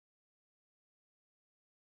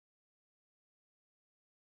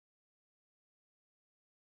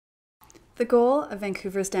The goal of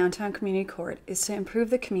Vancouver's Downtown Community Court is to improve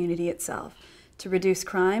the community itself, to reduce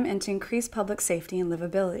crime, and to increase public safety and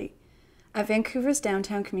livability. At Vancouver's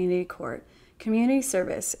Downtown Community Court, community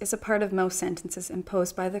service is a part of most sentences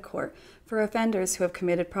imposed by the court for offenders who have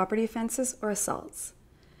committed property offenses or assaults.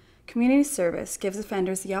 Community service gives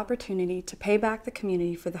offenders the opportunity to pay back the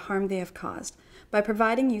community for the harm they have caused by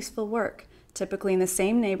providing useful work, typically in the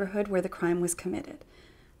same neighborhood where the crime was committed.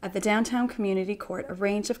 At the Downtown Community Court, a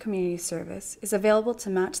range of community service is available to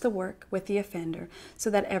match the work with the offender so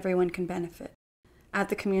that everyone can benefit. At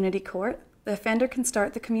the Community Court, the offender can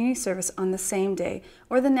start the community service on the same day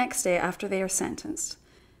or the next day after they are sentenced.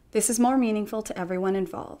 This is more meaningful to everyone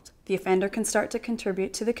involved. The offender can start to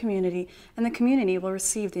contribute to the community, and the community will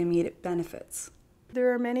receive the immediate benefits.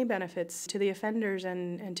 There are many benefits to the offenders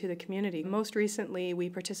and to the community. Most recently, we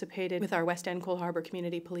participated with our West End Coal Harbour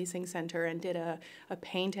Community Policing Centre and did a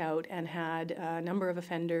paint out and had a number of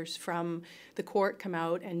offenders from the court come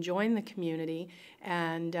out and join the community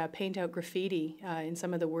and paint out graffiti in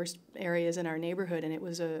some of the worst areas in our neighbourhood. And it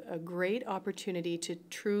was a great opportunity to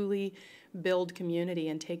truly build community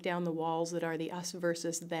and take down the walls that are the us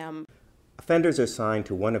versus them. Offenders are assigned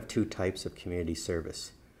to one of two types of community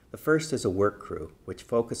service. The first is a work crew, which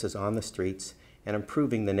focuses on the streets and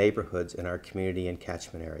improving the neighborhoods in our community and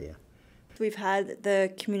catchment area. We've had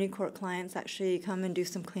the community court clients actually come and do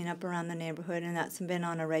some cleanup around the neighborhood, and that's been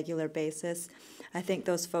on a regular basis. I think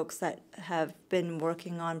those folks that have been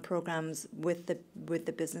working on programs with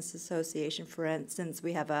the Business Association, for instance,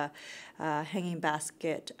 we have a hanging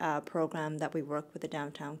basket program that we work with the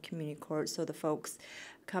Downtown Community Court, so the folks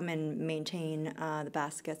come and maintain the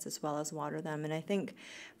baskets as well as water them. And I think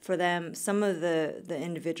for them, some of the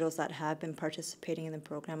individuals that have been participating in the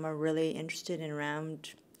program are really interested in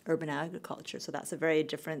around urban agriculture, so that's a very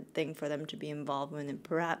different thing for them to be involved in. And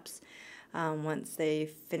perhaps once they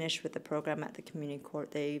finish with the program at the community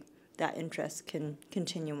court, that interest can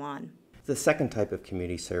continue on. The second type of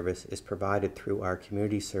community service is provided through our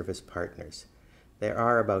community service partners. There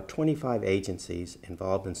are about 25 agencies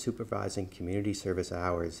involved in supervising community service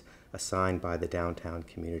hours assigned by the Downtown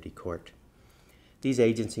Community Court. These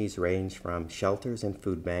agencies range from shelters and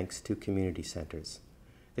food banks to community centers.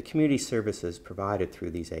 The community services provided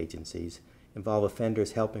through these agencies involve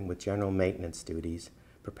offenders helping with general maintenance duties,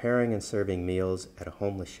 preparing and serving meals at a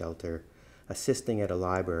homeless shelter, assisting at a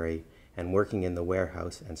library, and working in the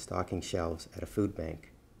warehouse and stocking shelves at a food bank.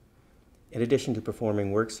 In addition to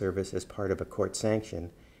performing work service as part of a court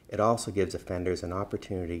sanction, it also gives offenders an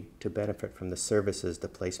opportunity to benefit from the services the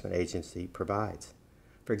placement agency provides.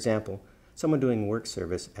 For example, someone doing work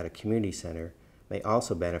service at a community center may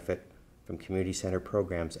also benefit from community center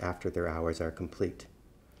programs after their hours are complete.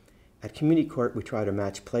 At Community Court, we try to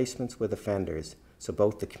match placements with offenders so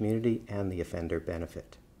both the community and the offender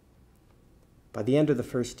benefit. By the end of the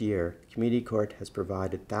first year, Community Court has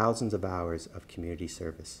provided thousands of hours of community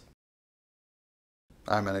service.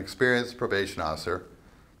 I'm an experienced probation officer.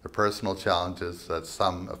 The personal challenges that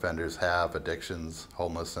some offenders have, addictions,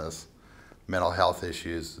 homelessness, mental health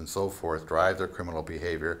issues, and so forth, drive their criminal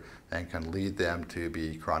behavior and can lead them to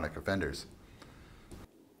be chronic offenders.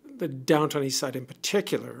 The downtown east side in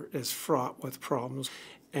particular is fraught with problems,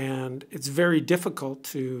 and it's very difficult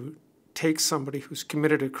to take somebody who's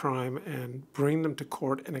committed a crime and bring them to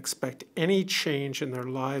court and expect any change in their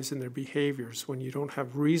lives and their behaviors when you don't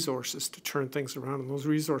have resources to turn things around. And those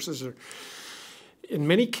resources are, in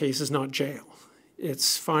many cases, not jail.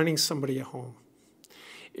 It's finding somebody a home.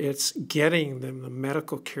 It's getting them the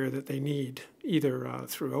medical care that they need, either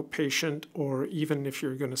through outpatient or even if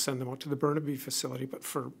you're going to send them out to the Burnaby facility. But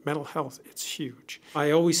for mental health, it's huge.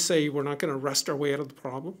 I always say we're not going to wrest our way out of the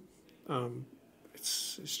problem.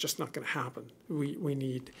 It's just not going to happen. We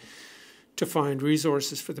need to find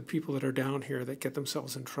resources for the people that are down here that get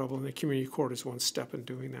themselves in trouble, and the community court is one step in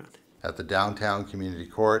doing that. At the Downtown Community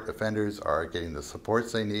Court, offenders are getting the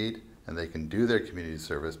supports they need, and they can do their community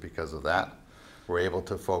service because of that. We're able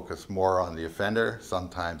to focus more on the offender.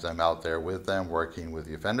 Sometimes I'm out there with them, working with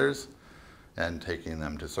the offenders and taking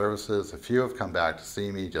them to services. A few have come back to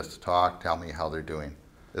see me just to talk, tell me how they're doing.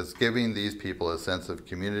 It's giving these people a sense of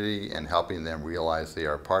community and helping them realize they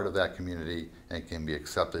are part of that community and can be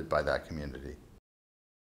accepted by that community.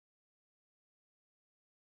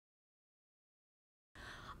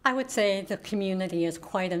 I would say the community is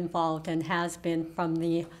quite involved and has been from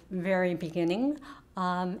the very beginning,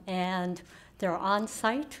 and they're on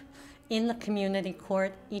site in the community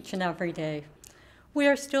court each and every day. We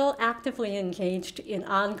are still actively engaged in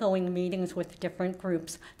ongoing meetings with different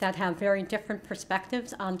groups that have very different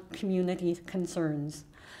perspectives on community concerns.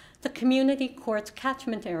 The community court's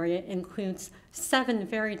catchment area includes 7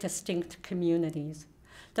 very distinct communities.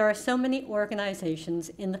 There are so many organizations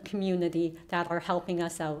in the community that are helping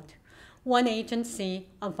us out. One agency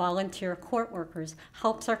of volunteer court workers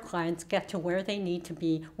helps our clients get to where they need to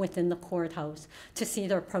be within the courthouse, to see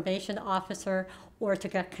their probation officer or to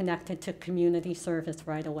get connected to community service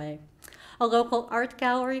right away. A local art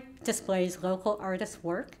gallery displays local artists'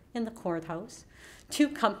 work in the courthouse. 2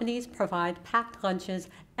 companies provide packed lunches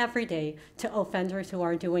every day to offenders who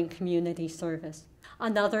are doing community service.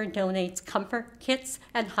 Another donates comfort kits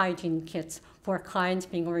and hygiene kits for clients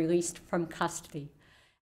being released from custody.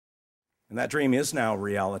 And that dream is now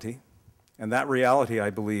reality. And that reality, I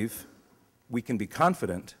believe, we can be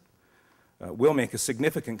confident will make a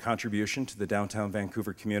significant contribution to the downtown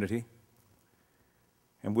Vancouver community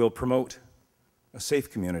and will promote a safe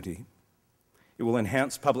community. It will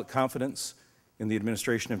enhance public confidence in the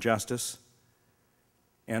administration of justice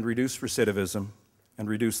and reduce recidivism and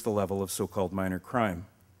reduce the level of so-called minor crime.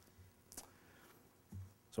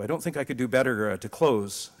 So I don't think I could do better to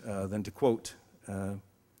close than to quote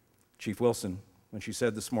Chief Wilson when she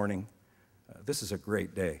said this morning, "This is a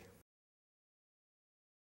great day."